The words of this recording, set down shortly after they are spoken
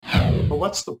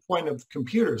what's the point of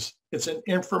computers? It's an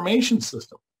information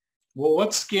system. Well,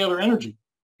 what's scalar energy?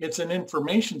 It's an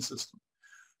information system.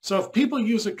 So if people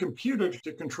use a computer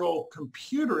to control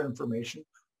computer information,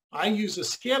 I use a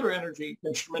scalar energy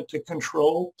instrument to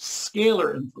control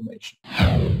scalar information.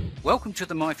 Welcome to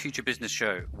the My Future Business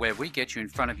Show, where we get you in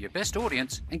front of your best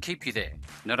audience and keep you there.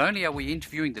 Not only are we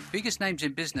interviewing the biggest names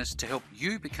in business to help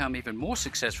you become even more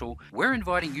successful, we're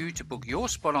inviting you to book your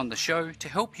spot on the show to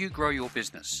help you grow your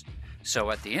business.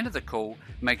 So at the end of the call,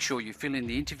 make sure you fill in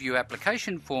the interview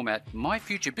application form at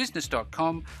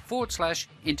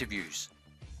myfuturebusiness.com/interviews.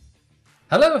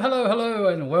 Hello,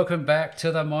 and welcome back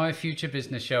to the My Future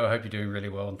Business Show. I hope you're doing really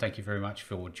well, and thank you very much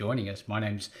for joining us. My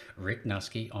name's Rick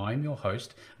Nusky. I'm your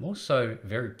host. I'm also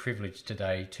very privileged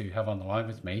today to have on the line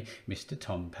with me Mr.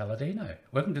 Tom Paladino.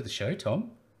 Welcome to the show,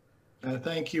 Tom.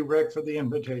 Thank you, Rick, for the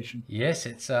invitation. Yes,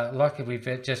 it's like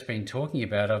we've just been talking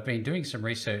about. I've been doing some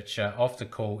research off the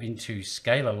call into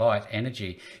scalar light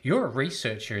energy. You're a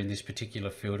researcher in this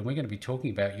particular field, and we're going to be talking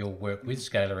about your work with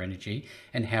scalar energy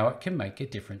and how it can make a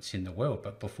difference in the world.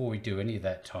 But before we do any of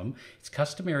that, Tom, it's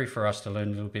customary for us to learn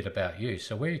a little bit about you.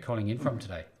 So where are you calling in from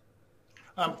today?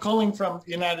 I'm calling from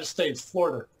the United States,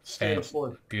 Florida, state of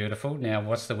Florida. Beautiful. Now,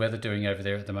 what's the weather doing over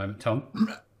there at the moment, Tom?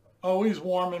 Always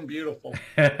warm and beautiful.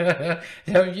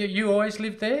 You always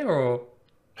lived there, or?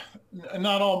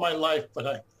 Not all my life,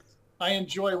 but I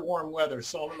enjoy warm weather,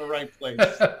 so I'm in the right place.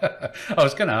 I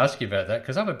was going to ask you about that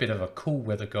because I'm a bit of a cool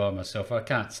weather guy myself. I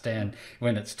can't stand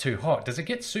when it's too hot. Does it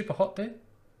get super hot there?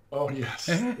 Oh, yes.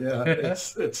 Yeah,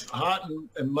 it's hot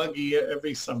and muggy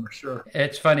every summer, sure.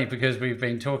 It's funny because we've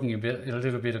been talking a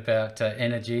little bit about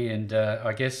energy and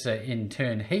I guess in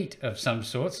turn heat of some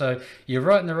sort. So you're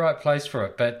right in the right place for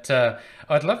it. But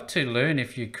I'd love to learn,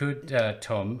 if you could,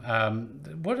 Tom,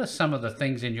 what are some of the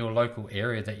things in your local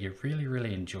area that you really,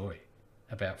 really enjoy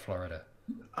about Florida?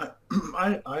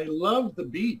 I love the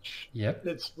beach. Yep.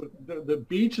 It's the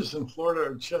beaches in Florida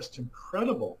are just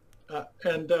incredible.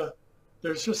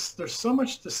 There's so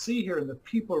much to see here, and the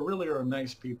people really are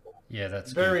nice people. Yeah,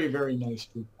 that's very, good. very nice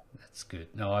people. That's good.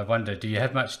 No, I wonder, do you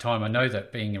have much time? I know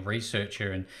that being a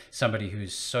researcher and somebody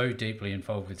who's so deeply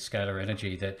involved with scalar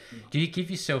energy, that do you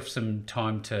give yourself some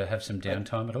time to have some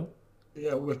downtime at all?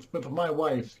 Yeah, with my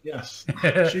wife, yes.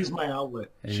 She's my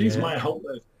outlet. Yeah. She's my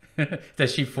outlet.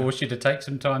 Does she force you to take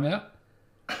some time out?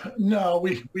 No,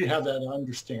 we have that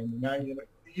understanding. Now,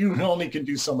 you only can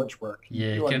do so much work.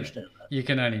 Yeah, you understand that. You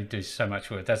can only do so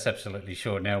much work. That's absolutely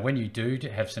sure. Now, when you do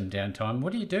have some downtime,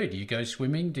 what do you do? Do you go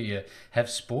swimming? Do you have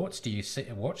sports? Do you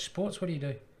watch sports? What do you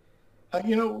do?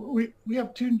 We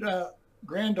have two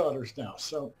granddaughters now,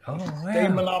 so wow. They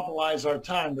monopolize our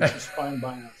time, which is fine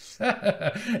by us.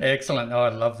 Excellent. Oh, I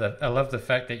love that. I love the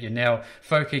fact that you're now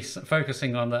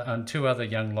focusing on two other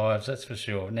young lives. That's for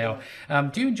sure. Now,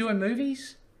 do you enjoy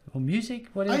movies? Or music?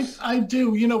 What is? I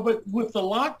do, but with the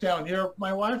lockdown here,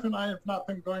 my wife and I have not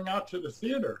been going out to the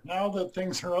theater. Now that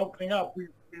things are opening up, we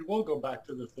will go back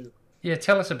to the theater. Yeah,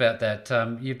 tell us about that.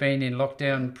 You've been in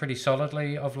lockdown pretty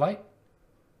solidly of late?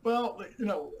 Well,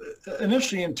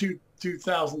 initially in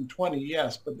 2020,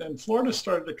 yes, but then Florida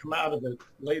started to come out of it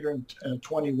later in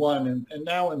 21, and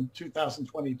now in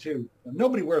 2022.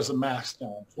 Nobody wears a mask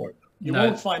now in Florida. You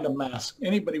won't find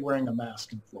anybody wearing a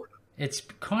mask in Florida. It's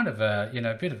kind of a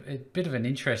bit of an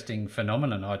interesting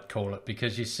phenomenon, I'd call it,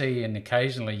 because you see, and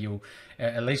occasionally you'll,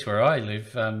 at least where I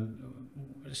live,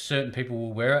 certain people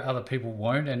will wear it, other people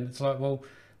won't, and it's like, well,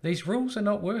 these rules are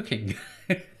not working.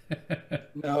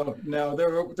 No, there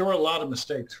were a lot of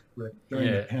mistakes, Rick, during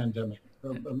the pandemic.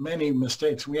 There were many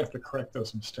mistakes. We have to correct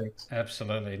those mistakes.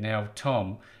 Absolutely. Now,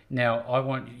 Tom, I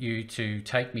want you to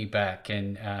take me back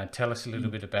and tell us a little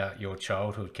bit about your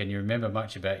childhood. Can you remember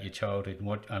much about your childhood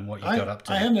and what you got up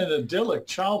to? I had an idyllic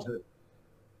childhood.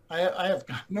 I have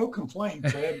got no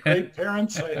complaints. I had great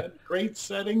parents. I had great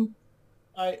setting.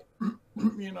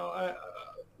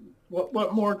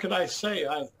 What more could I say?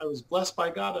 I was blessed by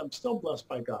God. I'm still blessed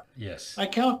by God. Yes. I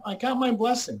count my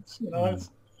blessings.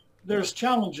 There's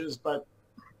challenges, but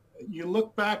you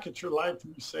look back at your life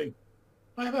and you say,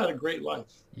 I've had a great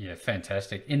life. Yeah,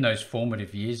 fantastic. In those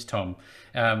formative years, Tom,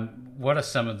 what are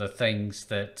some of the things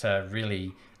that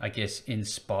really, I guess,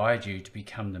 inspired you to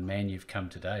become the man you've come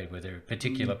today? Were there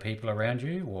particular people around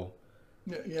you, or?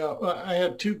 Yeah, well, I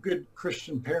had two good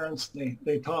Christian parents.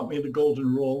 They taught me the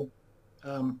golden rule,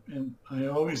 and I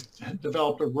always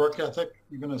developed a work ethic,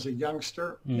 even as a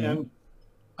youngster. And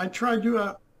I tried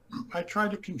to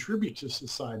contribute to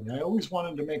society. I always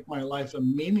wanted to make my life a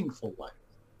meaningful life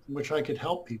in which I could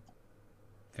help people.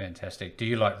 Fantastic. Do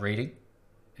you like reading?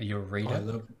 Are you a reader? I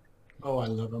love it.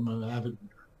 I'm an avid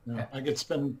reader. I could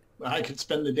spend I could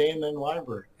spend the day in the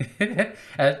library.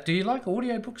 Do you like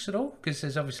audiobooks at all? Because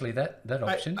there's obviously that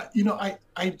option.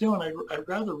 I don't. I'd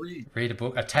rather read. Read a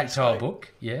book, a tactile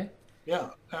book, yeah. Yeah,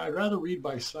 I'd rather read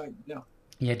by sight. Yeah.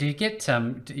 Yeah, do you get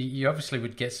you obviously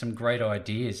would get some great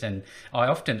ideas, and I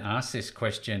often ask this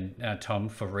question, Tom,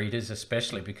 for readers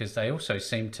especially, because they also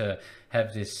seem to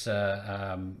have this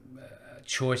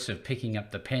choice of picking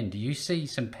up the pen. Do you see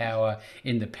some power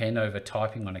in the pen over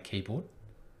typing on a keyboard?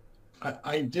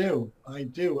 I do.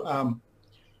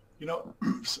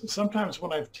 Sometimes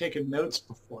when I've taken notes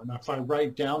before, and if I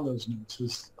write down those notes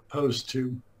as opposed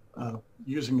to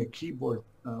using a keyboard,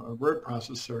 a word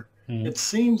processor, it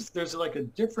seems there's like a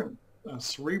different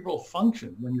cerebral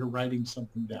function when you're writing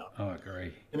something down. Oh, I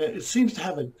agree. And it seems to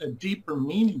have a deeper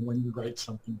meaning when you write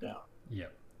something down. Yeah.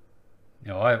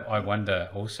 Now, I wonder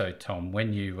also, Tom,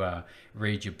 when you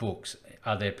read your books,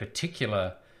 are there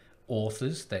particular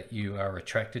authors that you are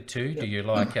attracted to? Yeah. Do you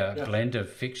like a blend of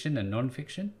fiction and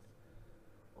non-fiction?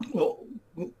 Well,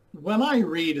 when I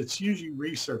read, it's usually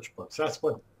research books. That's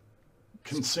what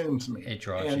consumes me. It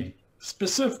drives you.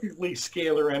 Specifically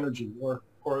scalar energy, or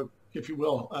if you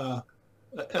will,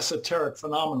 esoteric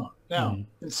phenomenon. Now,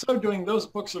 in so doing, those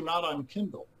books are not on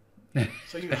Kindle.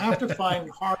 So you have to find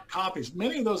hard copies.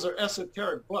 Many of those are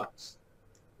esoteric books.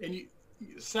 And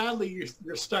sadly,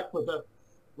 you're stuck with a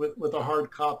hard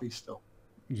copy still.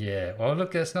 Yeah, well,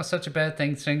 look, that's not such a bad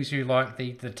thing. Things you like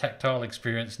the tactile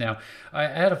experience. Now,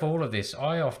 out of all of this,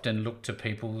 I often look to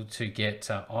people to get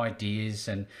ideas,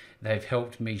 and they've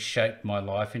helped me shape my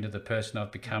life into the person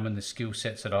I've become and the skill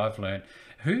sets that I've learned.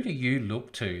 Who do you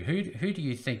look to? Who do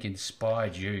you think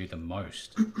inspired you the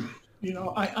most?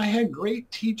 I had great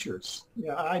teachers.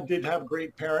 Yeah, I did have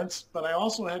great parents, but I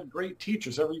also had great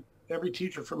teachers. Every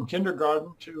teacher from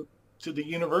kindergarten to the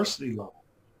university level.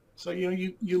 So,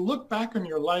 you look back on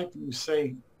your life and you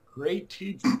say, great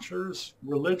teachers,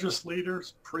 religious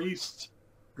leaders, priests,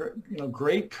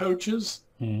 great coaches.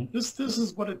 This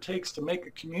is what it takes to make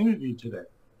a community today.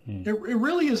 It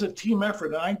really is a team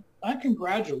effort. And I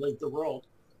congratulate the world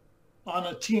on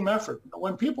a team effort.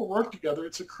 When people work together,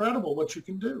 it's incredible what you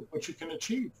can do, what you can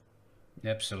achieve.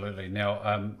 Absolutely.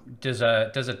 Now, does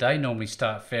a day normally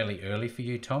start fairly early for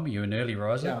you, Tom? Are you an early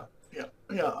riser? Yeah.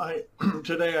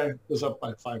 Today I was up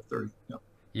by 5:30. Yeah.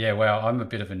 Yeah, well, I'm a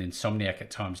bit of an insomniac at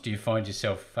times. Do you find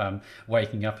yourself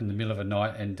waking up in the middle of a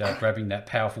night and grabbing that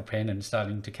powerful pen and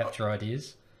starting to capture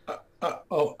ideas?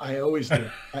 I always do.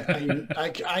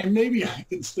 Maybe I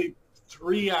can sleep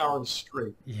 3 hours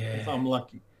straight if I'm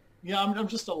lucky. Yeah, I'm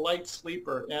just a light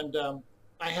sleeper, and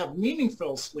I have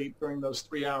meaningful sleep during those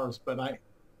 3 hours, but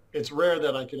it's rare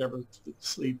that I could ever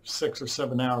sleep 6 or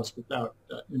 7 hours without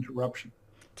interruption.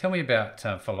 Tell me about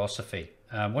philosophy.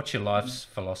 What's your life's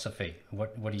philosophy?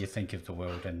 What do you think of the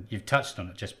world? And you've touched on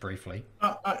it just briefly.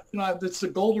 It's the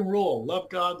golden rule: love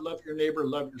God, love your neighbor,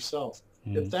 love yourself.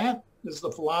 If that is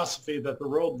the philosophy that the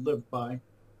world lived by,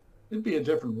 it'd be a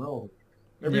different world.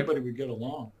 Everybody would get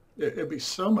along. It'd be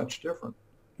so much different.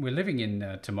 We're living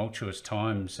in tumultuous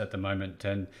times at the moment,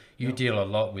 and you deal a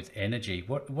lot with energy.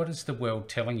 What is the world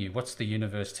telling you? What's the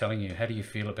universe telling you? How do you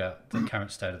feel about the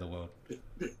current state of the world?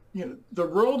 The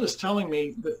world is telling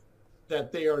me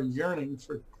that they are yearning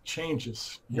for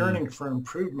changes, yearning for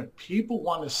improvement. People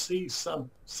want to see some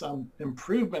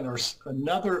improvement or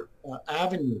another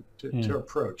avenue to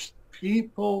approach.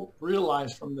 People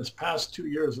realize from this past 2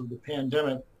 years of the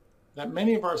pandemic that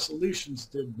many of our solutions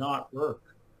did not work.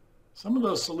 Some of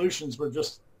those solutions were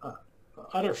just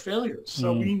utter failures.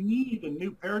 So we need a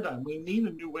new paradigm. We need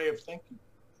a new way of thinking.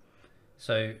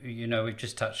 So, we've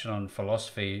just touched on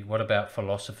philosophy. What about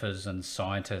philosophers and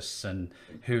scientists, and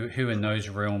who in those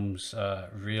realms are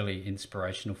really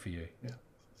inspirational for you? Yeah,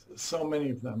 so many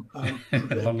of them.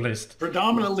 Long list.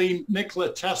 Predominantly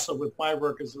Nikola Tesla with my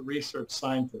work as a research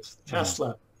scientist.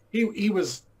 Tesla, he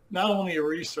was not only a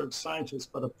research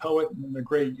scientist, but a poet and a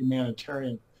great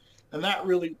humanitarian. And that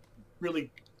really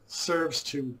serves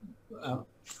to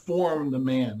form the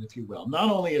man, if you will.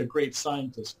 Not only a great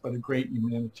scientist, but a great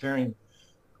humanitarian.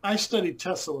 I studied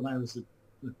Tesla when I was a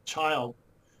child,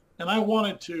 and I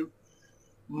wanted to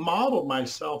model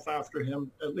myself after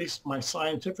him, at least my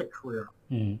scientific career,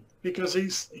 because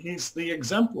he's the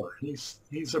exemplar.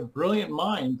 He's a brilliant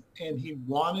mind, and he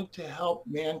wanted to help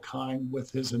mankind with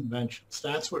his inventions.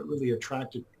 That's what really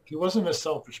attracted me. He wasn't a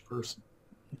selfish person.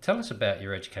 Tell us about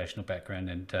your educational background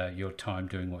and your time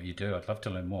doing what you do. I'd love to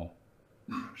learn more.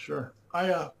 Sure.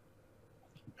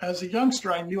 As a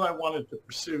youngster, I knew I wanted to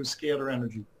pursue scalar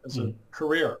energy as a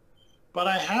career, but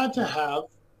I had to have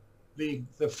the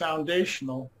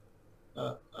foundational,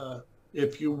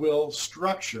 if you will,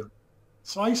 structure.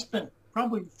 So I spent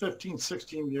probably 15,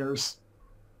 16 years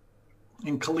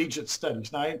in collegiate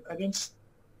studies. Now, I didn't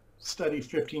study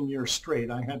 15 years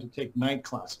straight. I had to take night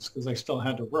classes because I still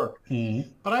had to work.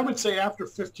 But I would say after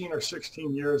 15 or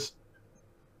 16 years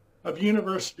of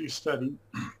university study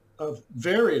of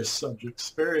various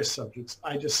subjects,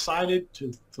 I decided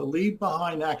to leave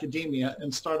behind academia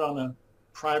and start on a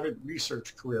private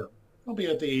research career, probably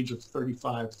at the age of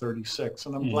 35, 36.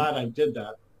 And I'm glad I did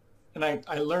that. And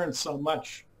I learned so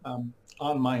much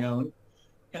on my own.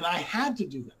 And I had to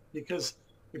do that because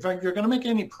if you're going to make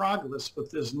any progress with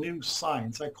this new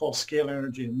science, I call scalar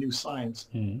energy a new science,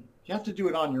 you have to do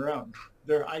it on your own.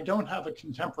 I don't have a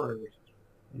contemporary.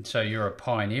 So you're a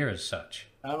pioneer as such.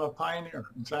 I'm a pioneer,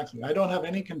 exactly. I don't have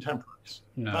any contemporaries,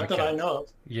 No, not okay. that I know of.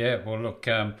 Yeah, well, look,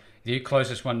 the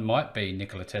closest one might be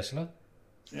Nikola Tesla.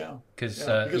 Yeah, because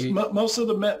most of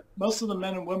the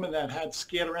men and women that had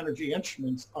scalar energy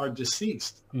instruments are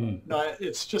deceased. No,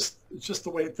 it's just the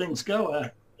way things go.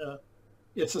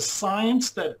 It's a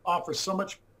science that offers so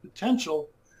much potential,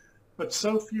 but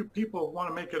so few people want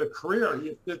to make it a career.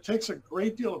 It takes a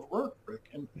great deal of work, Rick,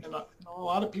 and a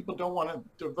lot of people don't want to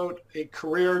devote a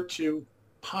career to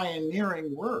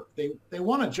pioneering work. They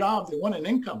want a job, they want an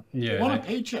income, they want a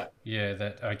paycheck.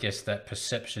 Yeah, I guess that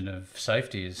perception of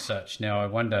safety is such. Now I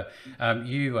wonder,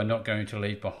 you are not going to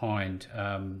leave behind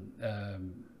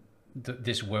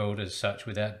this world as such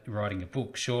without writing a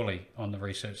book, surely, on the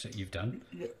research that you've done.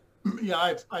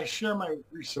 Yeah, I share my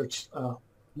research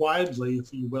widely,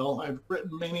 if you will. I've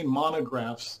written many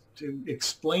monographs to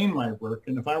explain my work,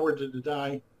 and if I were to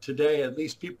die today, at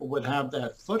least people would have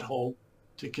that foothold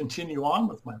to continue on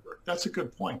with my work. That's a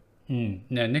good point.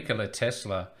 Now, Nikola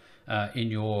Tesla, in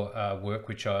your work,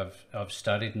 which I've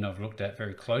studied and I've looked at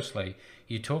very closely,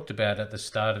 you talked about at the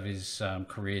start of his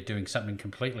career doing something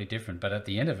completely different, but at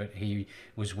the end of it, he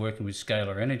was working with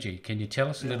scalar energy. Can you tell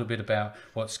us a little bit about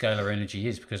what scalar energy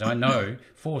is? Because I know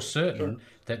for certain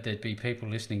that there'd be people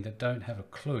listening that don't have a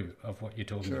clue of what you're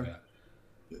talking about.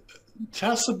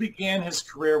 Tesla began his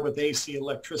career with AC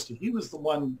electricity. He was the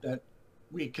one that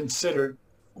we considered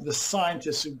the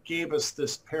scientist who gave us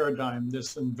this paradigm,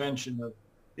 this invention of,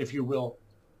 if you will,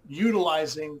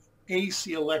 utilizing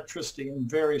AC electricity in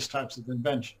various types of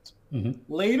inventions.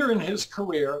 Later in his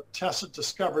career, Tesla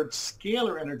discovered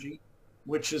scalar energy,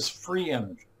 which is free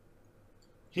energy.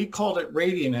 He called it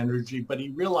radiant energy, but he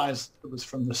realized it was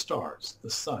from the stars, the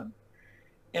sun.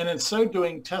 And in so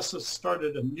doing, Tesla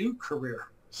started a new career,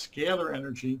 scalar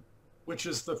energy, which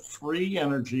is the free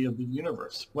energy of the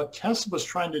universe. What Tesla was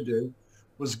trying to do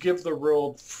was give the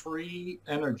world free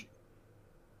energy.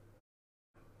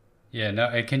 Yeah,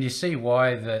 no, can you see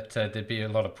why that there'd be a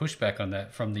lot of pushback on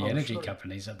that from the energy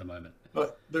companies at the moment?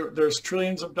 But there's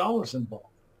trillions of dollars involved.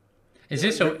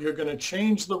 You're going to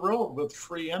change the world with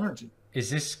free energy. Is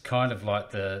this kind of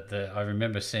like I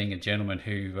remember seeing a gentleman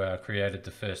who created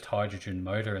the first hydrogen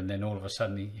motor, and then all of a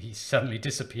sudden he suddenly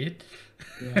disappeared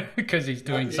because he's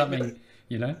doing something,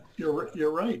 you know?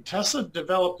 You're right. Tesla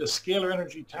developed a scalar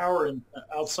energy tower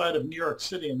outside of New York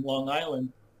City in Long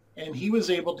Island, and he was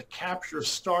able to capture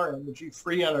star energy,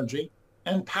 free energy,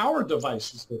 and power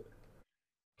devices with it.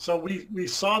 So we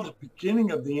saw the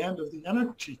beginning of the end of the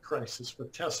energy crisis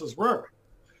with Tesla's work.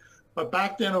 But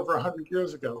back then, over 100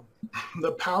 years ago,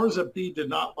 the powers that be did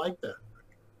not like that.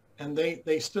 And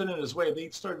they stood in his way. They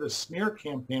started a smear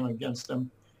campaign against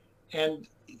him, and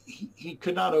he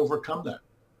could not overcome that.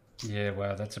 Yeah,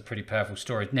 wow, that's a pretty powerful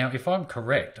story. Now, if I'm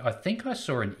correct, I think I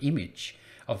saw an image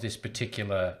of this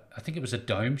particular, I think it was a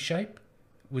dome shape.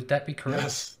 Would that be correct?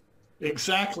 Yes,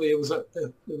 exactly. It was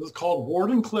called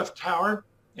Wardenclyffe Tower,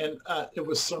 and it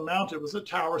was a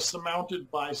tower surmounted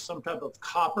by some type of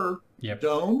copper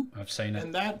dome. I've seen it.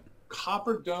 And that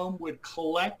copper dome would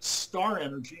collect star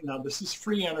energy. Now, this is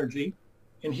free energy,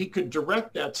 and he could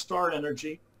direct that star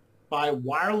energy by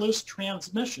wireless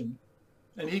transmission,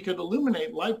 and he could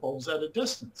illuminate light bulbs at a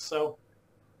distance. So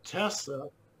Tesla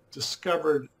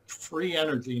discovered free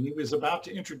energy, and he was about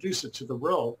to introduce it to the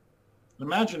world.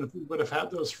 Imagine if we would have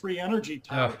had those free energy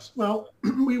towers. Well,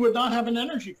 we would not have an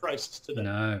energy crisis today.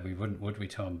 No, we wouldn't, would we,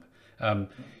 Tom?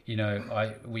 You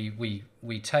know,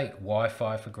 we take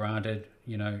Wi-Fi for granted,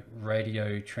 you know,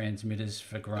 radio transmitters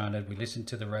for granted. We listen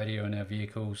to the radio in our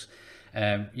vehicles.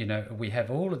 You know, we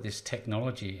have all of this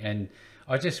technology, and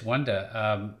I just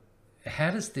wonder,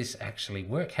 how does this actually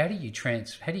work? How do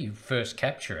you first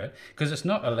capture it? Because it's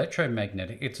not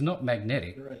electromagnetic, it's not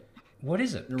magnetic. You're right. What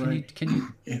is it?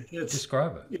 Can you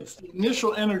describe it? It's the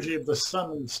initial energy of the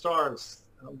sun and the stars,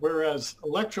 whereas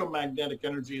electromagnetic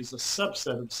energy is a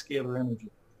subset of scalar energy.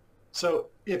 So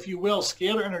if you will,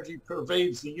 scalar energy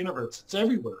pervades the universe. It's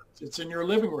everywhere. It's in your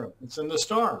living room. It's in the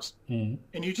stars. And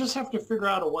you just have to figure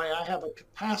out a way. I have a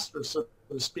capacitor, so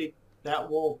to speak, that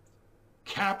will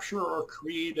capture or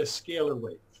create a scalar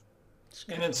wave.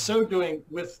 And in so doing,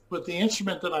 with the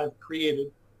instrument that I've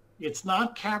created, it's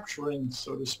not capturing,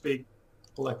 so to speak,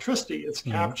 electricity. It's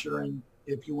capturing,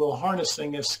 if you will,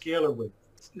 harnessing a scalar wave.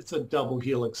 It's a double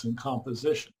helix in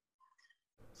composition.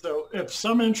 So if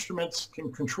some instruments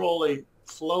can control a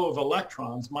flow of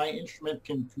electrons, my instrument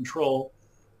can control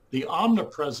the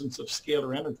omnipresence of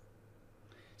scalar energy.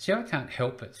 See, I can't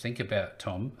help but think about,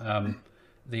 Tom,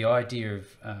 the idea of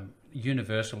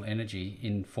universal energy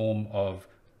in form of,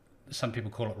 some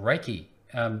people call it Reiki.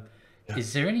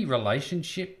 Is there any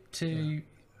relationship to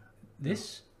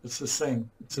this? It's the same.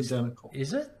 It's identical.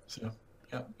 Is it? So,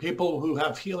 yeah. People who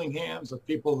have healing hands, or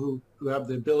people who have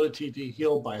the ability to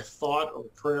heal by thought or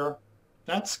prayer,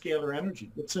 that's scalar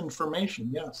energy. It's information,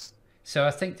 yes. So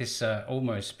I think this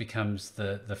almost becomes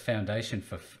the foundation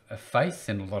for faith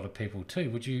in a lot of people too.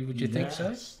 Would you think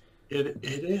so? It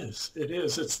is. It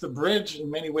is. It's the bridge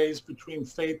in many ways between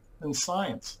faith and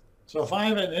science. So if I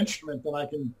have an instrument that I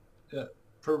can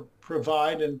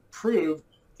provide and prove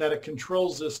that it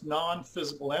controls this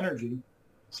non-physical energy,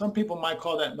 some people might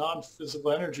call that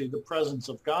non-physical energy the presence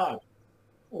of God,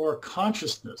 or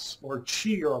consciousness, or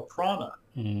chi, or prana,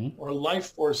 or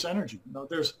life force energy. You know,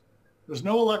 there's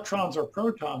no electrons or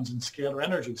protons in scalar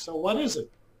energy. So what is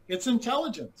it? It's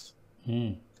intelligence.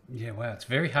 Yeah, wow. It's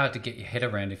very hard to get your head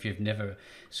around if you've never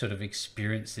sort of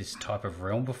experienced this type of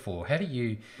realm before. How do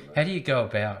you go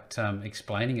about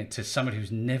explaining it to somebody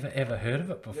who's never ever heard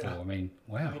of it before? Yeah. I mean,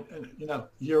 wow. You know,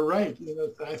 you're right. You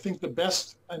know, I think the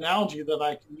best analogy that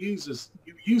I can use is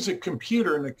you use a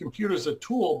computer, and a computer is a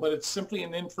tool, but it's simply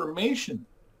an information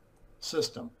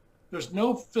system. There's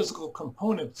no physical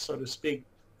component, so to speak,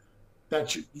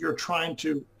 that you're trying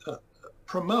to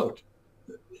promote.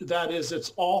 That is,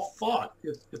 it's all thought.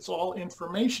 It's all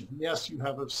information. Yes, you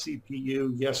have a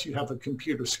CPU. Yes, you have a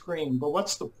computer screen. But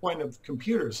what's the point of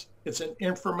computers? It's an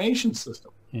information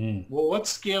system. Well,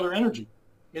 what's scalar energy?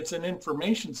 It's an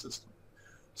information system.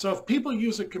 So if people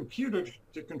use a computer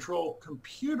to control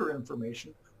computer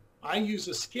information, I use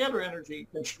a scalar energy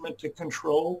instrument to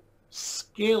control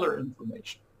scalar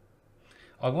information.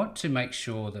 I want to make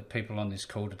sure that people on this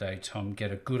call today, Tom,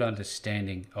 get a good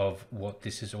understanding of what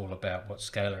this is all about, what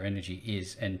scalar energy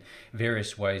is, and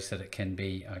various ways that it can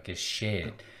be, I guess,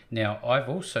 shared. Now, I've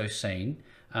also seen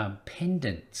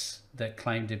pendants that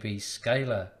claim to be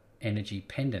scalar energy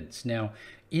pendants. Now,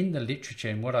 in the literature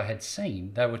and what I had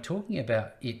seen, they were talking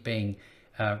about it being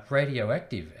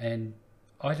radioactive, and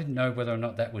I didn't know whether or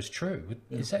not that was true.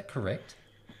 Is that correct?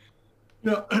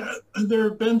 No, there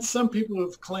have been some people who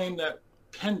have claimed that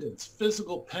pendants,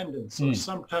 physical pendants, or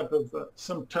some type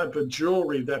of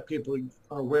jewelry that people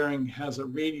are wearing has a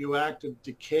radioactive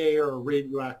decay or a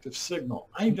radioactive signal.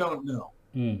 I don't know,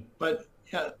 but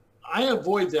yeah, I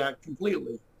avoid that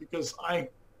completely because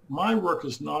my work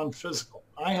is non-physical.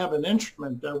 I have an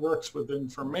instrument that works with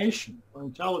information or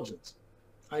intelligence.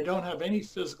 I don't have any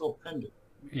physical pendant.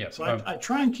 Yeah. So I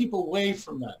try and keep away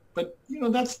from that. But you know,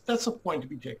 that's a point to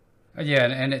be taken. Yeah,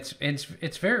 and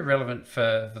it's very relevant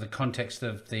for the context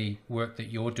of the work that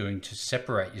you're doing to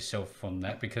separate yourself from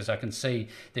that, because I can see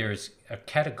there is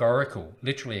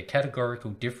literally a categorical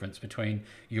difference between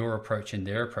your approach and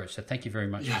their approach. So thank you very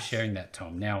much for sharing that,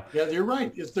 Tom. Now, yeah, you're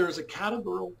right. There's a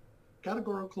categorical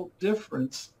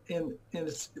difference, and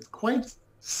it's quite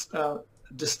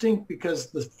distinct because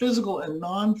the physical and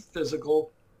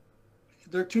non-physical,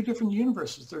 they're two different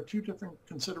universes. They're two different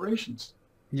considerations.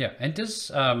 Yeah, and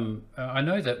does I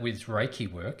know that with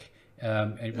Reiki work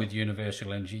and with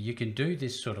universal energy, you can do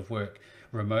this sort of work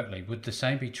remotely. Would the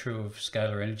same be true of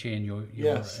scalar energy and your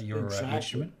exactly.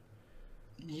 Instrument?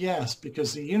 Yes,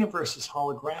 because the universe is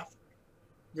holographic.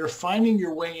 You're finding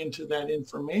your way into that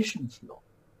information field,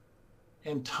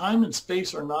 and time and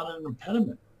space are not an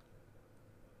impediment.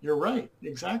 You're right,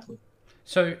 exactly.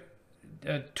 So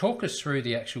talk us through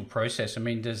the actual process. I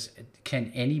mean,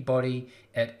 can anybody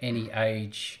at any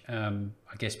age, I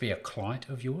guess, be a client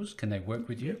of yours? Can they work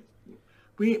with you?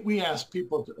 We ask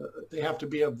people they have to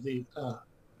be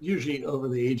usually over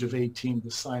the age of 18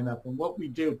 to sign up. And what we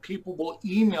do, people will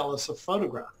email us a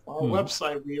photograph. On our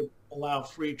website, we allow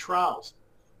free trials.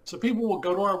 So people will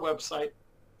go to our website,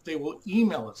 they will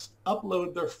email us,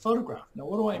 upload their photograph. Now,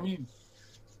 what do I mean?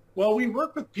 Well, we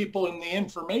work with people in the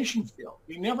information field.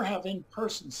 We never have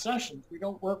in-person sessions. We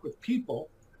don't work with people.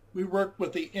 We work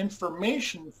with the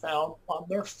information found on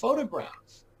their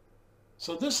photographs.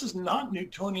 So this is not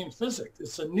Newtonian physics.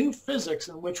 It's a new physics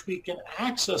in which we can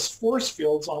access force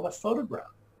fields on a photograph.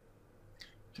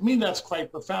 To me, that's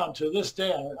quite profound. To this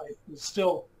day, it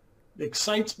still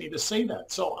excites me to say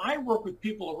that. So I work with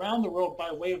people around the world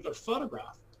by way of their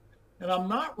photograph. And I'm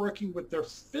not working with their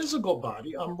physical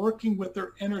body. I'm working with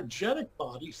their energetic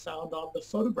body found on the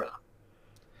photograph.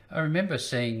 I remember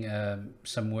seeing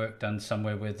some work done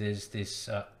somewhere where there's this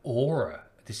aura,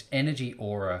 this energy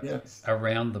aura Yes.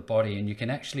 around the body, and you can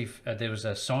actually. There was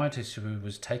a scientist who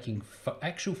was taking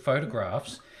actual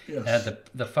photographs. Yes.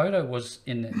 The photo was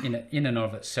in and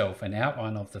of itself an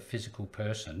outline of the physical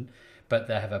person, but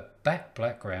they have a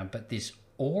background, but this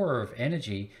aura of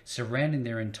energy surrounding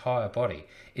their entire body.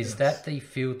 Is Yes. that the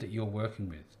field that you're working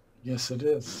with? Yes, it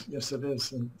is. Yes, it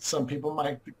is. And some people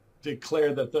might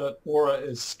declare that the aura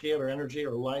is scalar energy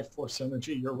or life force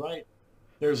energy. You're right.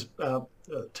 There's a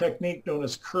technique known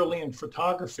as Kirlian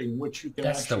photography, in which you can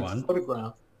That's the actually one.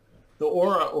 photograph the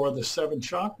aura or the 7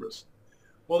 chakras.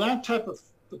 Well, that type of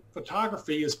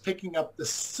photography is picking up the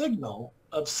signal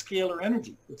of scalar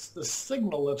energy. It's the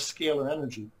signal of scalar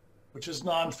energy, which is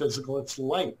non-physical. It's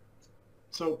light.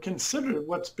 So consider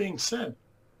what's being said,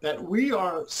 that we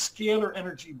are scalar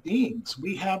energy beings.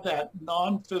 We have that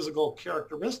non-physical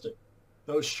characteristic.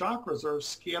 Those chakras are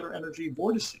scalar energy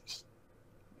vortices.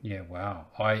 Yeah, wow.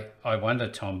 I wonder,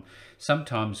 Tom,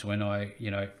 sometimes when I,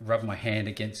 rub my hand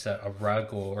against a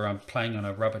rug or I'm playing on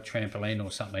a rubber trampoline or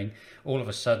something, all of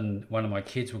a sudden one of my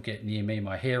kids will get near me,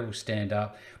 my hair will stand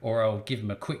up, or I'll give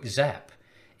them a quick zap.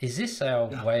 Is this our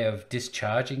way of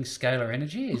discharging scalar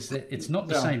energy? It's not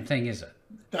the same thing, is it?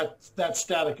 That's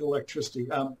static electricity.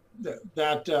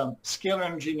 Scalar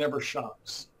energy never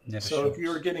shocks. So if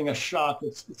you're getting a shock,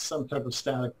 it's some type of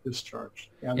static discharge,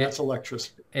 and that's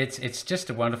electricity. It's just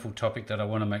a wonderful topic that I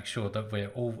want to make sure that we're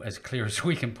all as clear as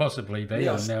we can possibly be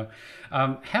Yes. on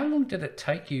now. How long did it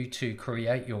take you to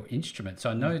create your instruments?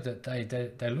 I know that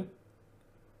they look,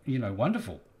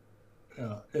 wonderful.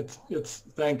 It's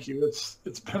thank you.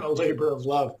 It's been a labor of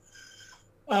love.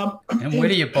 And where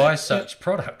do you buy such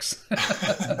products?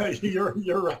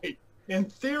 You're right. In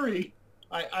theory,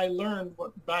 I learned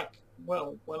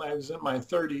when I was in my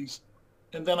 30s,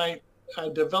 and then I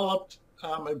developed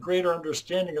a greater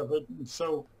understanding of it. And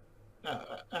so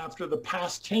after the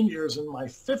past 10 years in my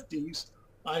 50s,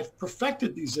 I've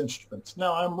perfected these instruments.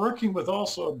 Now I'm working with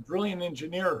also a brilliant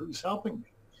engineer who's helping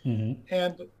me. Mm-hmm.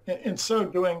 And in so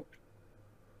doing,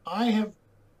 I have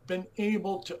been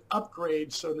able to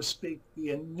upgrade, so to speak, the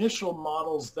initial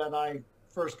models that I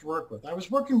first worked with. I was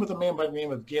working with a man by the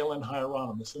name of Galen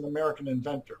Hieronymus, an American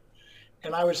inventor.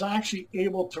 And I was actually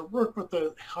able to work with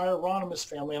the Hieronymus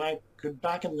family, and I could,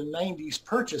 back in the 90s,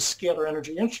 purchase scalar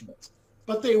energy instruments.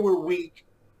 But they were weak,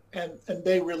 and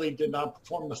they really did not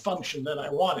perform the function that I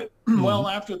wanted. Mm-hmm. Well,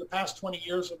 after the past 20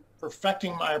 years of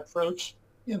perfecting my approach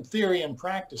in theory and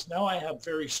practice, now I have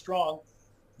very strong,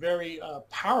 very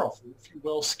powerful, if you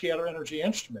will, scalar energy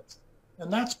instruments.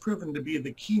 And that's proven to be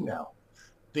the key now.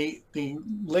 The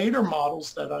later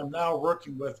models that I'm now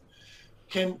working with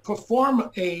can perform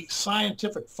a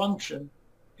scientific function,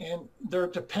 and they're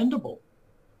dependable.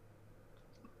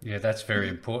 Yeah, that's very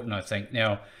important, I think.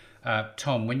 Now,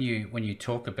 Tom, when you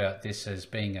talk about this as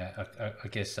being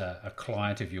a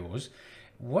client of yours,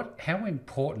 how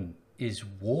important is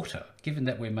water? Given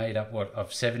that we're made up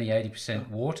of 70-80%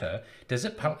 water, does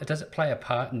it play a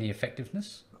part in the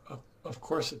effectiveness? Of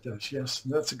course it does. Yes,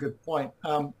 that's a good point.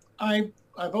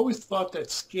 I've always thought that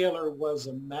scalar was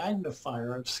a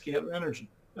magnifier of scalar energy,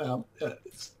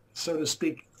 so to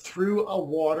speak, through a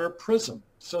water prism.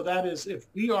 So that is, if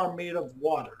we are made of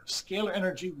water, scalar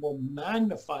energy will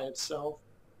magnify itself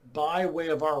by way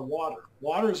of our water.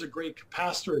 Water is a great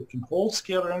capacitor. It can hold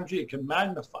scalar energy. It can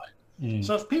magnify it. Mm.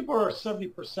 So if people are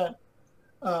 70%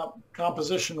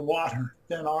 composition water,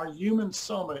 then our human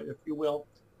soma, if you will,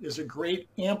 is a great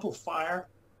amplifier,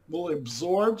 will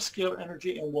absorb scalar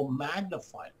energy and will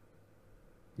magnify it.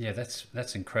 Yeah,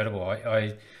 that's incredible.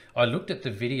 I looked at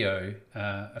the video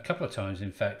a couple of times,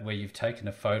 in fact, where you've taken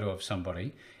a photo of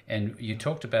somebody and you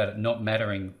talked about it not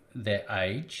mattering their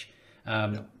age.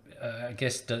 I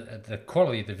guess the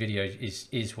quality of the video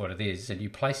is what it is, and you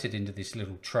place it into this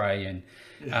little tray, and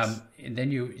yes. And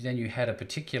then you had a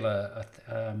particular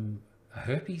a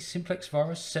herpes simplex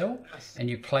virus cell, yes. And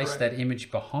you placed that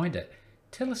image behind it.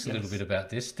 Tell us a little bit about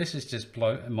this. This is just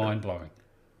mind-blowing.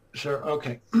 Sure.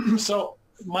 Okay. So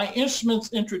my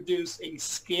instruments introduce a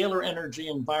scalar energy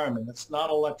environment. It's not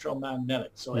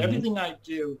electromagnetic. So mm-hmm. everything I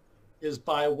do is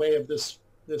by way of this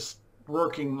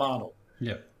working model.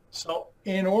 Yeah. So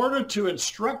in order to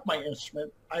instruct my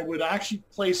instrument, I would actually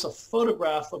place a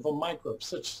photograph of a microbe,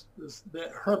 such as the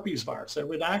herpes virus. I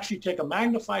would actually take a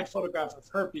magnified photograph of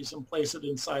herpes and place it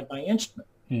inside my instrument.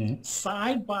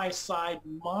 side by side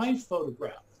my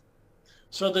photograph.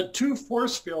 So the two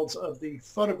force fields of the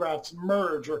photographs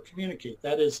merge or communicate.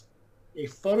 That is, a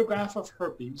photograph of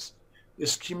herpes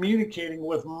is communicating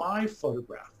with my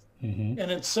photograph. And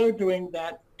in so doing,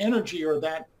 that energy or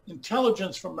that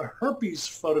intelligence from the herpes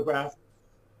photograph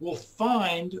will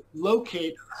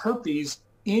locate herpes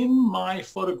in my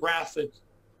photographic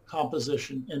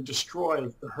composition and destroy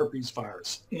the herpes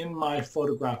virus in my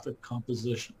photographic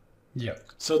composition. Yeah.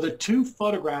 So the two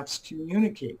photographs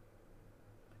communicate.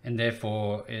 And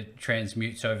therefore it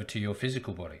transmutes over to your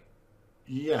physical body.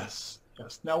 Yes.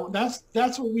 Yes. Now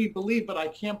that's what we believe, but I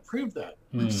can't prove that.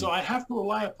 So I have to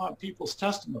rely upon people's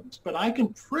testimonies. But I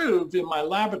can prove in my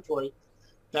laboratory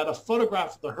that a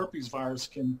photograph of the herpes virus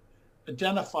can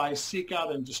identify, seek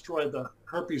out, and destroy the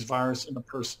herpes virus in a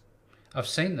person. I've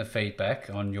seen the feedback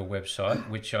on your website,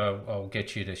 which I'll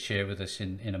get you to share with us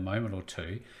in a moment or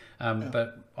two.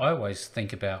 But I always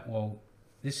think about, well,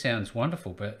 this sounds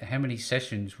wonderful, but how many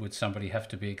sessions would somebody have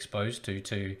to be exposed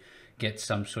to get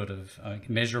some sort of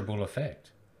measurable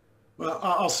effect? Well,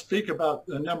 I'll speak about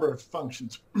a number of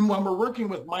functions. When we're working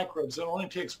with microbes, it only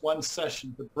takes one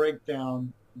session to break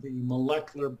down the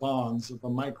molecular bonds of a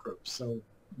microbe. So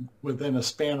within a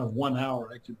span of 1 hour,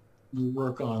 I could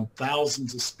work on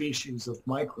thousands of species of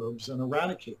microbes and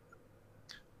eradicate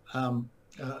them.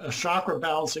 A chakra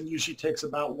balancing usually takes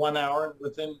about 1 hour. And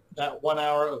within that 1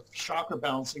 hour of chakra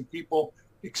balancing, people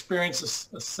experience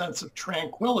a sense of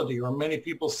tranquility, or many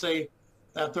people say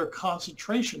that their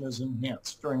concentration is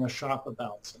enhanced during a chakra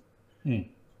balancing.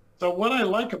 So what I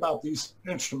like about these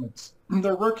instruments,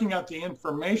 they're working at the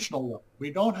informational level. We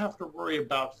don't have to worry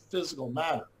about physical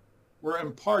matter. We're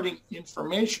imparting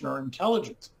information or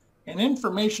intelligence. And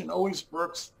information always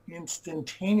works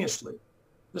instantaneously.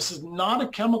 This is not a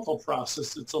chemical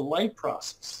process, it's a light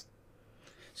process.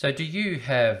 So do you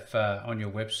have on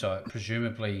your website,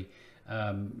 presumably,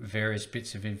 various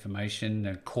bits of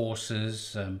information,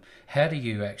 courses? How do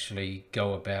you actually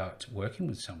go about working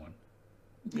with someone?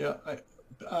 Yeah,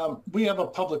 we have a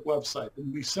public website,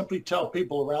 and we simply tell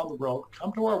people around the world,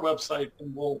 come to our website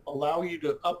and we'll allow you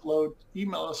to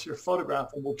email us your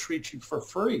photograph, and we'll treat you for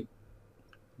free.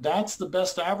 That's the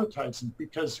best advertising,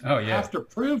 because you have to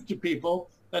prove to people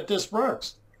that this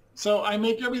works. So I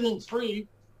make everything free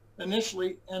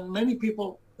initially, and many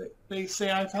people, they say,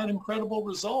 I've had incredible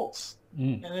results,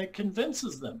 and it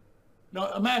convinces them.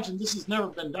 Now, imagine this has never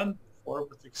been done before,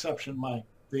 with the exception of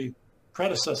the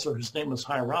predecessor, his name was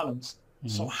Hieronymus.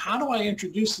 So how do I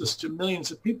introduce this to millions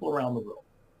of people around the world?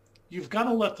 You've got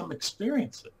to let them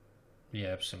experience it. Yeah,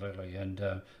 absolutely.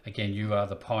 And again, you are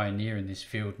the pioneer in this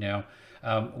field now.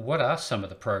 What are some of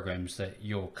the programs that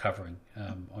you're covering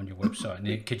on your website?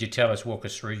 And could you walk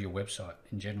us through your website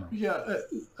in general? Yeah,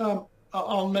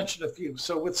 I'll mention a few.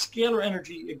 So with scalar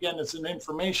energy, again, it's an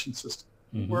information system.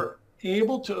 We're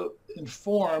able to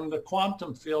inform the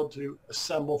quantum field to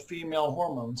assemble female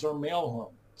hormones or male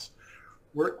hormones.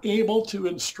 We're able to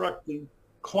instruct the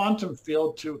quantum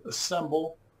field to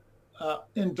assemble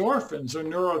endorphins or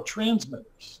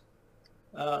neurotransmitters.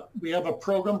 We have a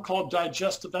program called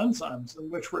digestive enzymes, in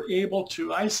which we're able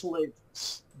to isolate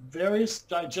various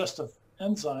digestive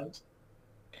enzymes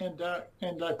and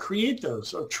create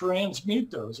those, or transmute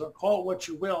those, or call it what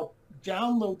you will,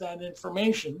 download that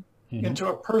information into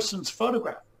a person's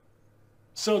photograph.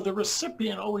 So the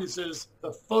recipient always is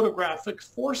the photographic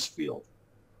force field.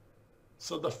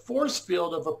 So the force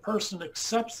field of a person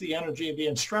accepts the energy of the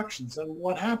instructions. And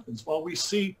what happens? Well, we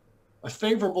see a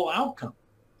favorable outcome.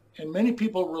 And many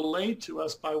people relate to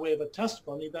us by way of a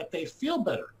testimony that they feel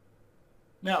better.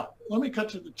 Now, let me cut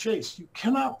to the chase. You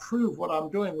cannot prove what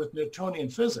I'm doing with Newtonian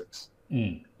physics.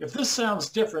 If this sounds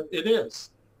different, it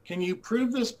is. Can you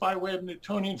prove this by way of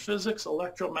Newtonian physics,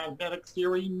 electromagnetic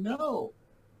theory? No,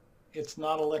 it's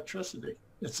not electricity.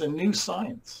 It's a new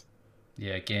science.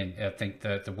 Yeah, again, I think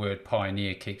the word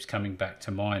pioneer keeps coming back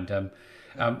to mind.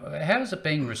 How is it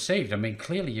being received? I mean,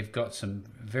 clearly you've got some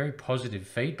very positive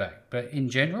feedback, but in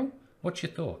general, what's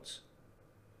your thoughts?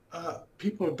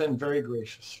 People have been very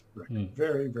gracious, Rick.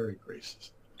 Very, very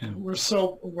gracious. And we're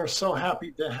so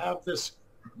happy to have this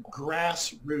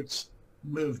grassroots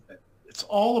movement. It's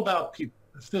all about people.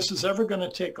 If this is ever going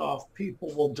to take off,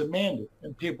 people will demand it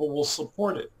and people will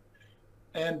support it.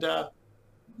 And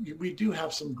we do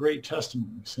have some great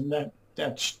testimonies, and that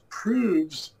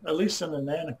proves, at least in an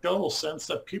anecdotal sense,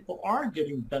 that people are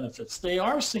getting benefits. They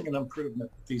are seeing an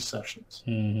improvement with these sessions.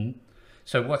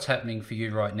 So what's happening for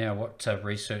you right now? What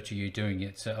research are you doing?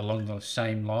 It's along the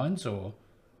same lines, or?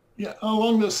 Yeah,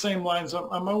 along those same lines.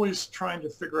 I'm always trying to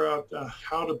figure out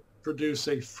how to produce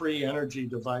a free energy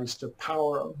device to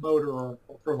power a motor or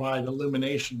provide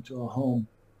illumination to a home.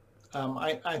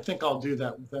 I think I'll do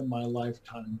that within my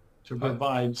lifetime to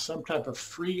provide some type of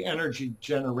free energy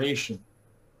generation.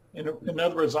 In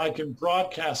other words, I can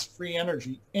broadcast free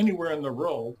energy anywhere in the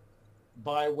world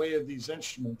by way of these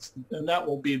instruments, and that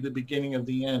will be the beginning of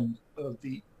the end of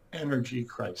the energy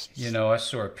crisis. You know, I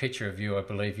saw a picture of you. I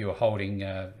believe you were holding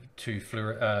two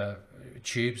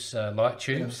tubes, light tubes,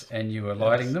 Yes. and you were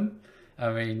lighting Yes. them.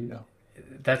 I mean, Yeah.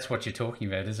 that's what you're talking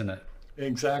about, isn't it?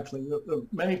 Exactly.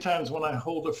 Many times when I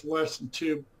hold a fluorescent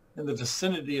tube in the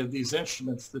vicinity of these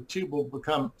instruments, the tube will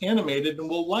become animated and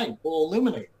will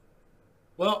illuminate.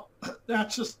 Well,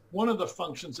 that's just one of the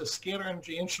functions. A scalar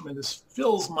energy instrument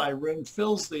fills my room,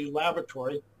 fills the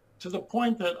laboratory to the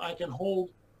point that I can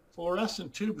hold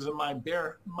fluorescent tubes in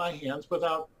my hands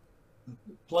without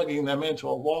plugging them into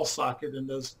a wall socket, and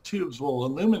those tubes will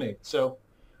illuminate. So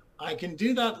I can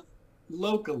do that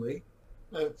locally.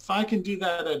 If I can do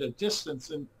that at a distance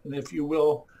and if you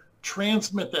will,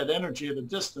 transmit that energy at a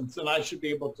distance, then I should be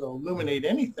able to illuminate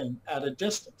anything at a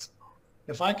distance.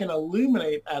 If I can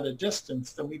illuminate at a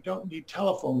distance, then we don't need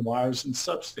telephone wires and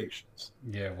substations.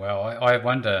 Yeah, well, I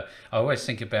wonder, I always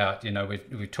think about, you know,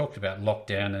 we've talked about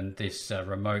lockdown and this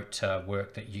remote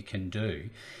work that you can do.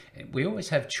 We always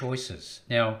have choices.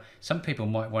 Now, some people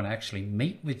might want to actually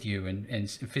meet with you and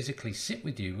physically sit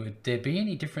with you. Would there be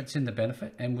any difference in the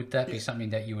benefit? And would that be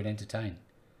something that you would entertain?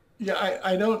 Yeah,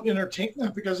 I don't entertain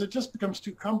that because it just becomes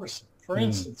too cumbersome. For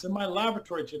instance, in my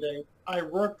laboratory today, I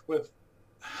worked with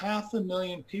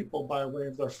 500,000 people by way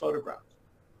of their photograph.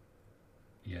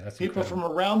 Yeah, that's People incredible.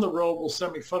 from around the world will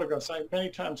send me photographs. Many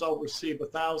times I'll receive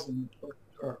 1,000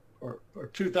 or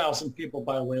 2,000 people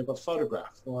by way of a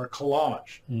photograph or a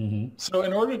collage. Mm-hmm. So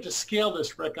in order to scale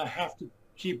this, Rick, I have to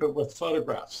keep it with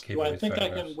photographs. Do I think I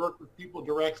can work with people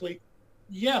directly?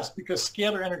 Yes, because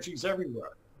scalar energy is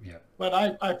everywhere. Yeah. But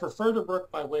I prefer to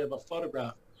work by way of a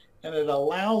photograph, and it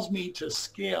allows me to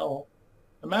scale.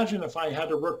 Imagine if I had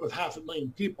to work with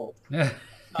 500,000 people.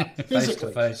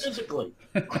 Physically, face. physically.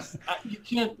 You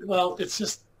can't, well, it's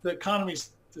just the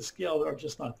economies to scale are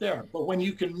just not there. But when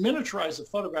you can miniaturize a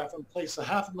photograph and place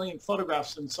 500,000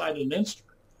 photographs inside an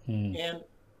instrument and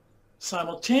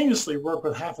simultaneously work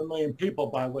with 500,000 people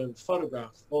by way of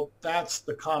photograph, well, that's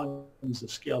the economies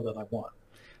of scale that I want.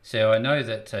 So I know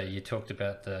that you talked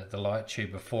about the light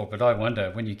tube before, but I wonder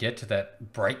when you get to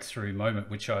that breakthrough moment,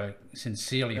 which I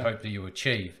sincerely hope that you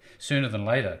achieve sooner than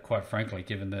later, quite frankly,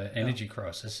 given the energy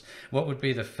crisis, what would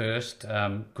be the first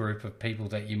group of people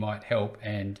that you might help,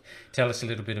 and tell us a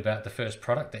little bit about the first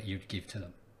product that you'd give to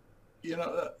them? You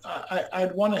know,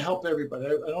 I'd want to help everybody.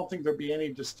 I don't think there'd be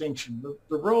any distinction.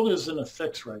 The world is in a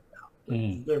fix right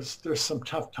now. There's some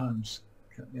tough times.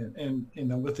 And you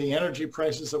know, with the energy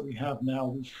prices that we have now,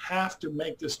 we have to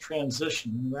make this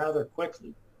transition rather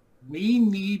quickly. We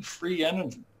need free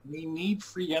energy. We need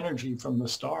free energy from the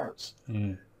stars.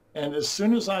 And as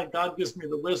soon as God gives me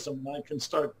the wisdom and I can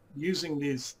start using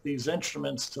these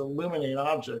instruments to illuminate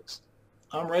objects,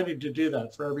 I'm ready to do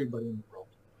that for everybody in the world.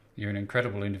 You're an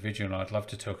incredible individual, and I'd love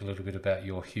to talk a little bit about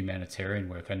your humanitarian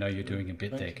work. I know you're doing a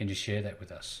bit there. Can you share that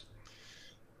with us?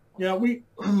 Yeah,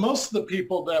 most of the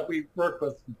people that we work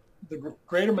with, the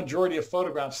greater majority of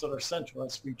photographs that are sent to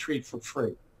us, we treat for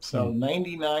free. So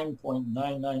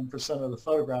 99.99% of the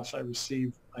photographs I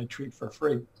receive, I treat for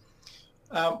free.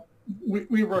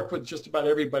 We work with just about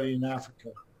everybody in Africa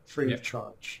free of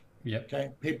charge.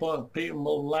 Okay, people in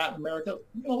Latin America,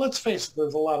 you know, let's face it,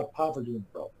 there's a lot of poverty in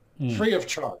the world, free of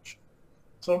charge.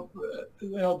 So,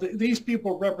 you know, these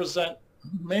people represent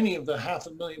many of the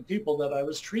 500,000 people that I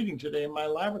was treating today in my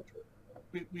laboratory.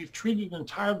 We've treated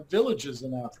entire villages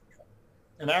in Africa.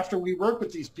 And after we work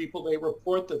with these people, they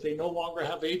report that they no longer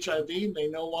have HIV and they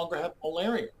no longer have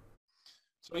malaria.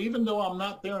 So even though I'm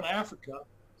not there in Africa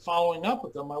following up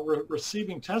with them, I'm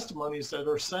receiving testimonies that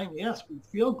are saying, yes, we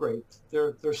feel great.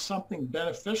 There's something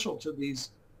beneficial to these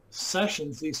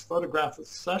sessions, these photographic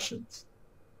sessions.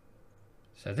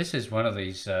 So this is one of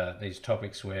these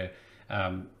topics where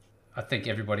I think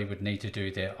everybody would need to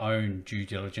do their own due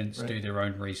diligence, do their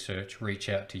own research, reach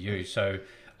out to you. So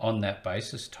on that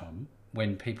basis, Tom,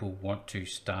 when people want to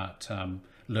start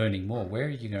learning more, where are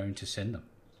you going to send them?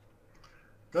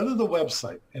 Go to the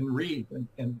website and read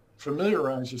and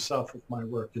familiarize yourself with my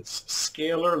work. It's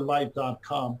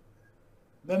scalarlight.com.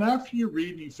 Then after you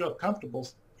read and you feel comfortable,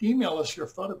 email us your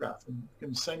photograph and you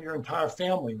can send your entire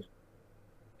family in.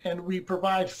 And we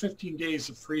provide 15 days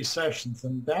of free sessions.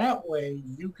 And that way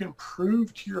you can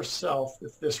prove to yourself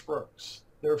if this works.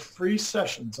 They're free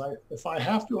sessions. If I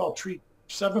have to, I'll treat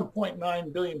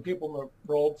 7.9 billion people in the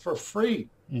world for free.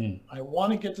 I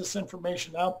want to get this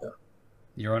information out there.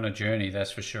 You're on a journey,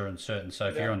 that's for sure and certain. So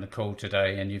if you're on the call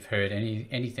today and you've heard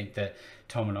anything that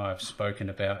Tom and I have spoken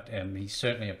about, he's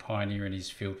certainly a pioneer in his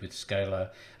field with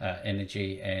scalar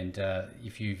energy. And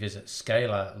if you visit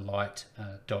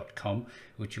scalarlight.com,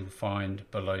 which you'll find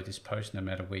below this post, no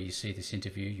matter where you see this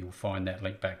interview, you'll find that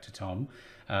link back to Tom.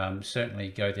 Certainly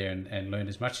go there and learn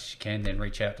as much as you can, then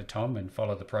reach out to Tom and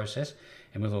follow the process.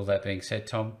 And with all that being said,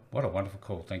 Tom, what a wonderful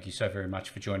call. Thank you so very much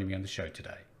for joining me on the show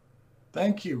today.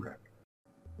 Thank you, Rick.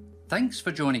 Thanks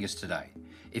for joining us today.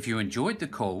 If you enjoyed the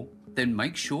call, then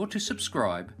make sure to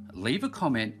subscribe, leave a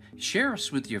comment, share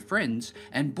us with your friends,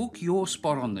 and book your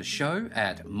spot on the show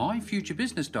at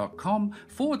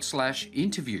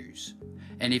myfuturebusiness.com/interviews.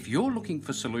 And if you're looking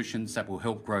for solutions that will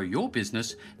help grow your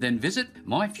business, then visit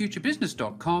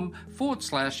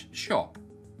myfuturebusiness.com/shop.